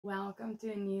Welcome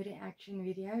to a new reaction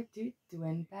video to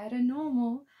Twin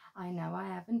Paranormal. I know I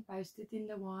haven't posted in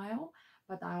a while,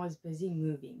 but I was busy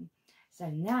moving. So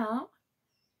now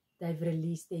they've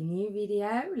released a new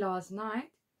video last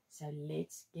night. So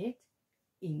let's get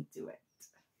into it.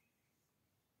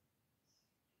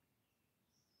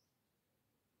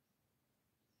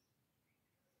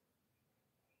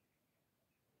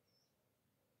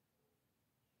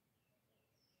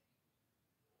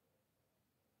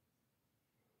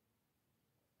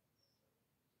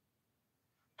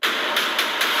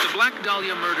 The Black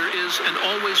Dahlia murder is and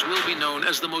always will be known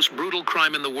as the most brutal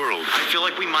crime in the world. I feel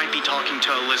like we might be talking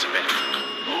to Elizabeth.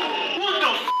 What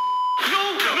the f***?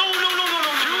 No! Dude,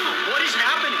 what is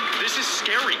happening? This is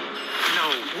scary. No.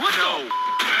 What? No.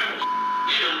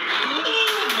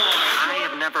 I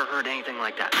have never heard anything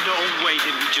like that. No way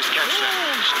did we just catch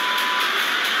that.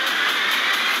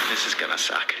 This is gonna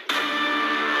suck.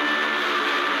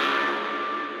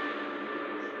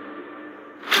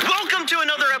 Welcome to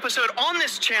another episode on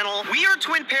this channel. We are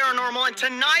Twin Paranormal, and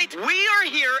tonight we are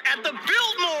here at the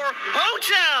Biltmore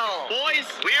Hotel. Boys,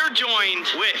 we are joined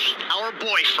with our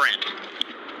boyfriend.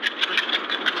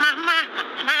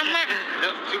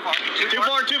 No,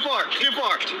 too far.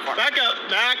 Back up,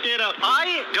 back it up.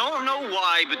 I don't know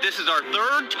why, but this is our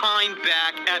third time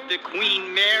back at the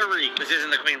Queen Mary. This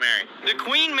isn't the Queen Mary. The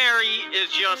Queen Mary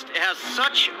has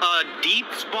such a deep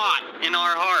spot in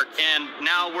our hearts, and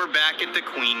now we're back at the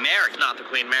Queen Mary. It's not the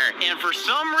Queen Mary. And for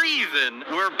some reason,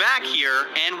 we're back here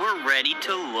and we're ready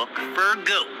to look for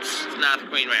ghosts. It's not the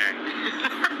Queen Mary.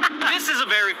 This is a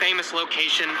very famous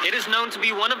location. It is known to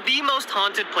be one of the most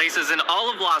haunted places in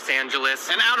all of Los Angeles.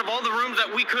 And out of all the rooms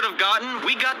that we could have gotten,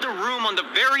 we got the room on the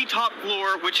very top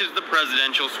floor, which is the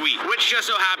presidential suite. Which just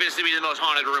so happens to be the most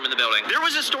haunted room in the building. There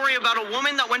was a story about a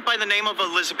woman that went by the name of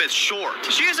Elizabeth Short.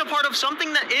 She is a part of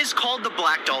something that is called the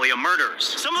Black Dahlia murders.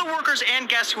 Some of the workers and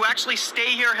guests who actually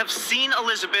stay here have seen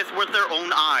Elizabeth with their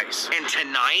own eyes. And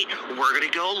tonight, we're gonna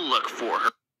go look for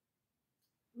her.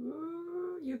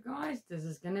 Ooh, you guys, this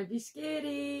is gonna be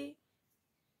scary.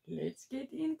 Let's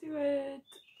get into it.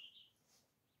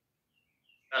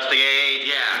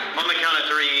 Investigate, yeah. On the count of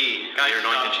three. Guys,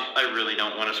 I really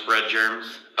don't want to spread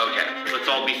germs. Okay. Let's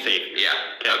all be safe. Yeah.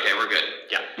 Okay, we're good.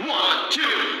 Yeah. 1, 2,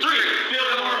 3,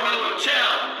 Biltmore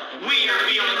Hotel. We are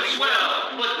feeling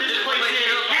swell, but this place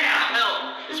is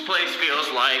hell. This place feels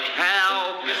like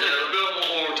hell. This is a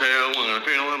Biltmore Hotel when I'm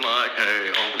feeling like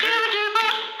hell.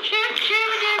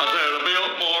 I said a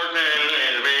Biltmore Hotel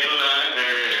and it feels like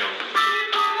hell.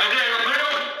 I said a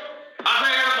Biltmore.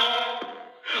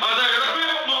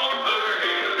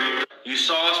 You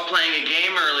saw us playing a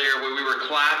game earlier where we were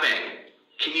clapping.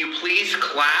 Can you please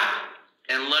clap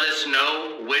and let us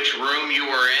know which room you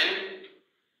were in?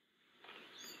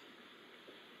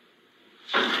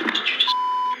 Did you just...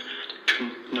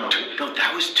 No,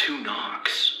 that was 2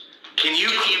 knocks. Can you...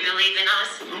 Do you believe in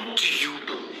us? Do you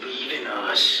believe in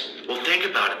us? Well, think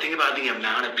about it. Think about the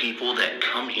amount of people that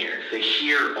come here. They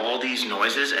hear all these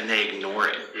noises and they ignore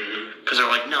it. Because they're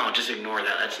like, no, just ignore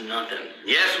that. That's nothing.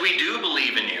 Yes, we do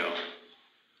believe in you.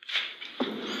 Did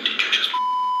you just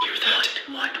hear that?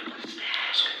 What was that?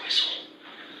 It was a whistle.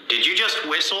 Did you just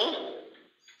whistle?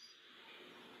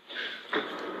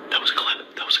 That was a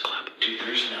clap. Dude,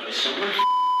 there's no... Is someone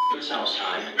this house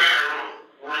time?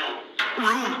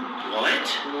 Room. What?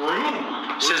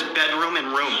 Room. It says bedroom and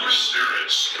room. 4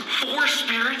 spirits. 4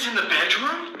 spirits in the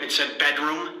bedroom? It said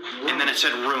bedroom, and then it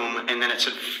said room, and then it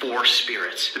said 4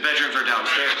 spirits. The bedrooms are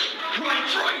downstairs.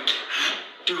 Right.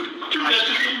 Dude, That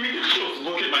just gave me the chills.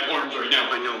 Look at my arms right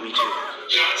now. I know, me too.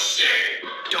 Just stay.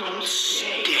 Don't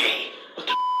stay. What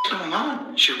the is going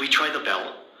on? Should we try the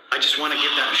bell? I just want to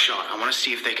give that a shot. I want to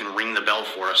see if they can ring the bell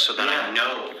for us so that I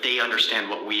know they understand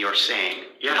what we are saying.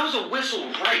 Yeah. That was a whistle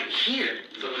right here.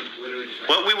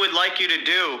 What we would like you to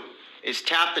do is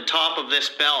tap the top of this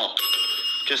bell.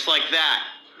 Just like that.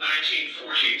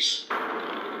 1940s.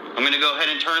 I'm going to go ahead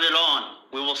and turn it on.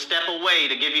 We will step away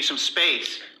to give you some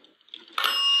space.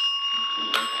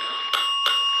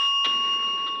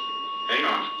 Hang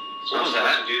on. What was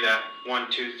that? To do that.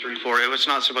 1, 2, 3, 4. It was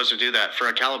not supposed to do that. For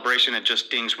a calibration, it just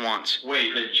dings once.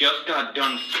 Wait, it just got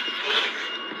done.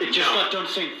 It just got done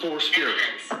saying 4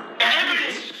 spirits.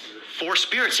 Evidence. 4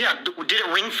 spirits, yeah. Did it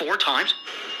ring 4 times?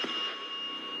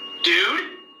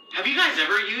 Dude, have you guys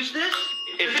ever used this?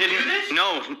 It Does it do this?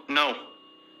 No.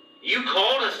 You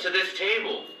called us to this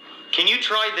table. Can you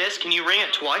try this? Can you ring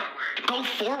it twice? Go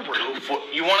forward.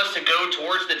 You want us to go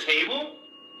towards the table?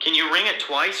 Can you ring it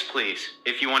twice, please,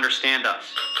 if you understand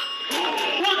us?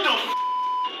 What the f***?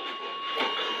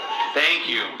 Thank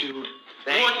you. Dude.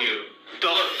 Thank you.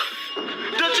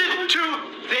 That's it,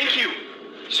 2. Thank you.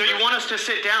 So you want us to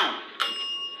sit down?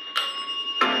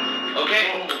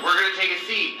 Okay, we're gonna take a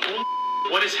seat.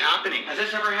 What is happening? Has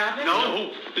this ever happened?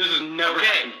 No, this has never Okay,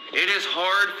 happened. it is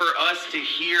hard for us to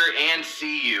hear and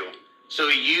see you. So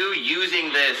you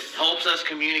using this helps us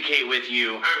communicate with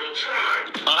you.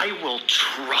 I will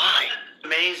try.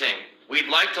 Amazing. We'd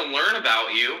like to learn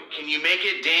about you. Can you make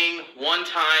it ding 1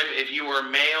 time if you are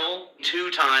male,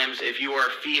 2 times if you are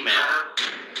female?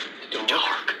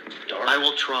 Dark. I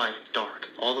will try. Dark.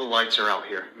 All the lights are out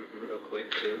here. Real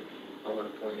quick, too, I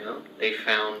want to point out they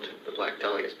found the Black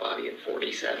Dahlia's body at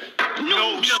 47.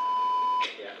 No.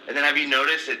 And then have you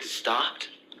noticed it stopped?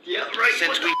 Yeah, right.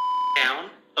 Since we down?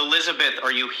 Elizabeth,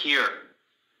 are you here?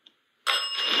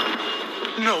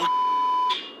 No.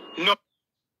 No.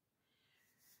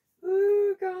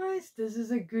 Ooh, guys, this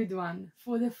is a good one.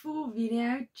 For the full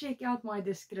video, check out my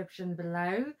description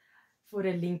below for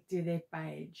a link to their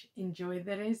page. Enjoy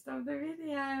the rest of the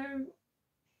video.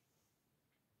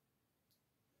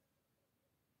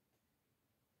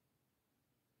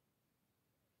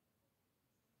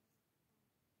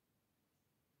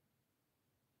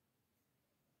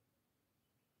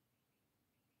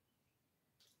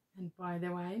 And by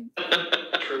the way,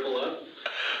 Triple up.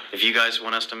 If you guys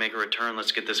want us to make a return,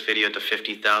 let's get this video to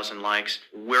 50,000 likes.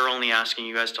 We're only asking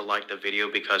you guys to like the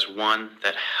video because, 1,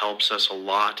 that helps us a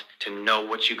lot to know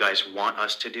what you guys want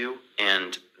us to do.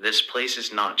 And this place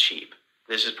is not cheap.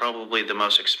 This is probably the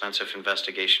most expensive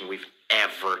investigation we've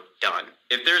ever done.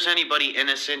 If there's anybody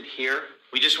innocent here,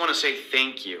 we just want to say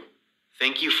thank you.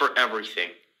 Thank you for everything.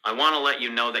 I want to let you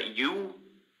know that you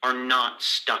are not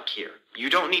stuck here. You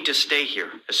don't need to stay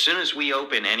here. As soon as we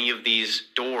open any of these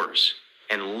doors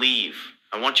and leave,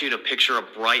 I want you to picture a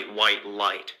bright white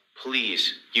light.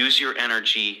 Please use your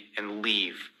energy and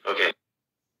leave. Okay.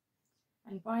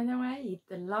 and by the way, hit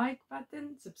the like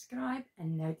button, subscribe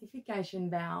and notification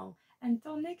bell.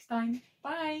 Until next time,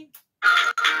 bye.